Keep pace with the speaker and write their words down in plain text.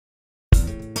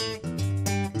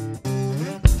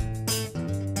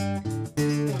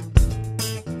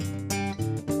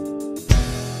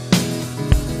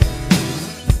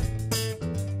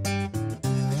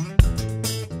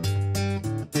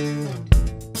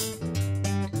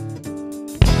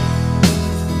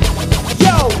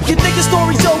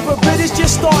is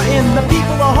just starting. The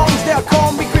people of Homestead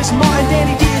call me Chris Martin.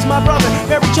 Danny D is my brother,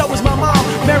 Mary Jo is my mom,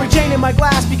 Mary Jane in my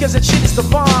glass because that shit is the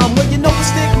bomb. Well, you know the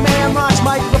stick man rocks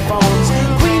microphones.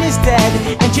 Queen is dead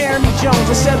and Jeremy Jones.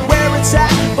 I said where it's at,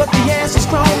 but the answer's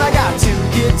grown. I got 2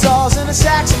 guitars and a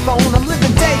saxophone. I'm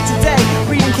living day to day,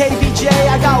 reading KBJ.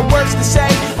 I got words to say,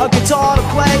 a guitar to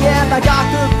play, and I got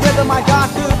good rhythm, I got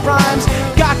good rhymes,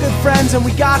 got good friends, and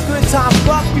we got good times.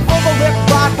 But before the lip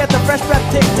rock at the fresh breath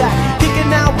tic-tac,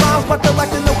 kicking out rhymes but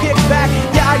collecting no kickback.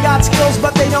 Yeah, I got skills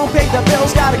but they don't pay the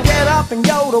bills. Gotta get up and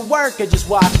go to work and just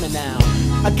watch me now.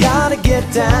 I gotta get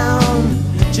down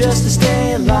just to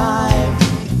stay alive.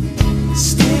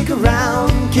 Stick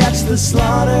around, catch the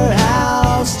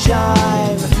slaughterhouse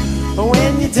jive.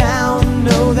 When you're down,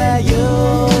 know that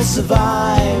you'll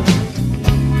survive.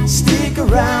 Stick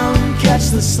around, catch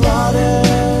the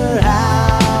slaughterhouse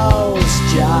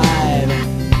jive.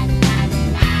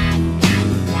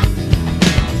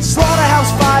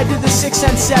 Slaughterhouse 5 to the 6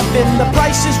 and 7. The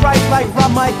price is right like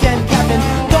Rob, Mike, and Kevin.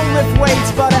 Don't lift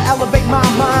weights, but I elevate my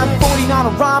mind. 49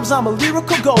 of rhymes, I'm a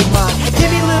lyrical gold mine.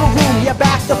 Give me a little room, yeah,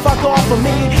 back the fuck off of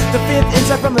me. The 5th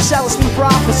insight from the Celestine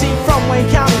prophecy. From Wayne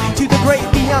County to the great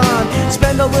beyond.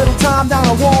 Spend a little time down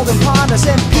a Walden Pond. I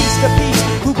send peace to peace.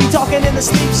 Who be talking in the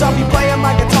sleeps? I'll be playing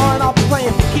my guitar and I'll be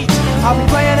playing for keeps. I'll be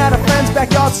playing at a friend's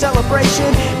backyard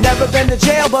celebration. Never been to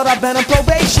jail, but I've been on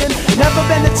probation. Never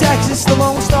been to Texas, the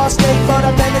Lone Star State, but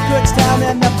I've been to Kutztown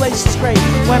and that place is great.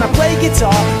 When I play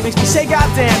guitar, makes me say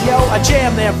goddamn, yo, I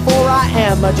jam there before I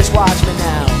am. Just watch me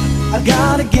now. I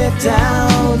gotta get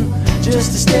down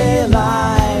just to stay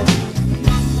alive.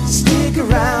 Stick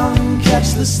around,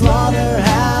 catch the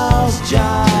slaughterhouse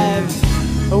jive.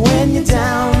 When you're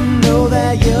down, know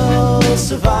that you'll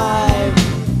survive.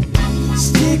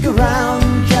 Stick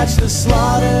around, catch the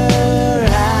slaughterhouse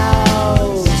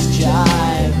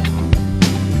jive.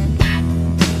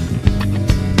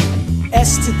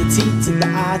 S to the T to the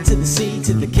I to the C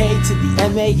to the K to the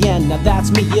M-A-N. Now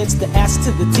that's me, it's the S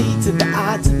to the T to the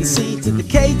I to the C to the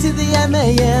K to the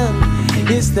M-A-N.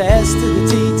 It's the S to the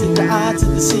T to the I to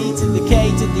the C to the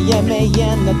K to the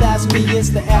M-A-N. Now that's me, it's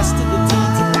the S to the T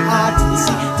to the I to the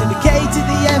C to the K to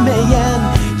the M-A-N.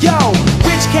 Yo,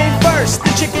 which came first, the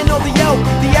chicken or the yolk?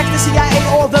 The ecstasy I ate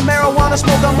or the marijuana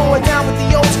smoke? I'm more down with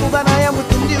the old school than I am with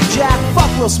the new jack. Fuck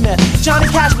Will Smith, Johnny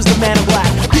Cash was the man in black.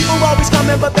 People always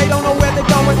coming but they don't know where they're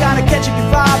going. Gotta catch a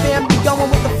good vibe and be going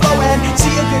with the flow and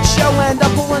see a good show, end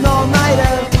up pulling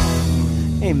all-nighter.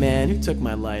 Hey man, who took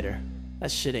my lighter? That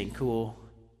shit ain't cool.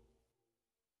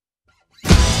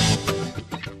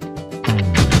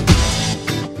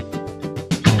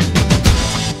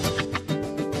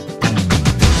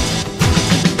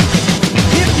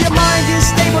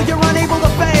 Stable, you're unable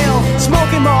to fail.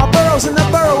 Smoking Marlboros in the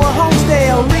borough of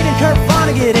Homestead. Reading Kurt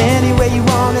Vonnegut any way you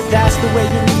want it. That's the way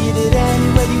you need it, any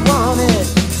way you want it.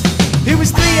 It was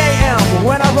 3 a.m.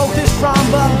 when I wrote this rhyme,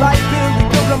 but like Billy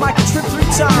Pilgrim I could trip through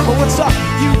time. But what's up,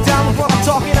 you down with what I'm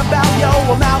talking about? Yo,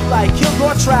 I'm out like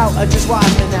Kilgore Trout, just watch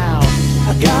me now.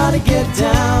 I gotta get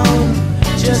down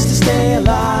just to stay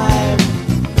alive.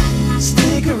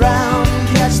 Stick around,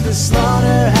 catch the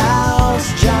slaughterhouse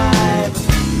jive.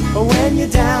 When you're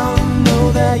down,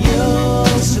 know that you'll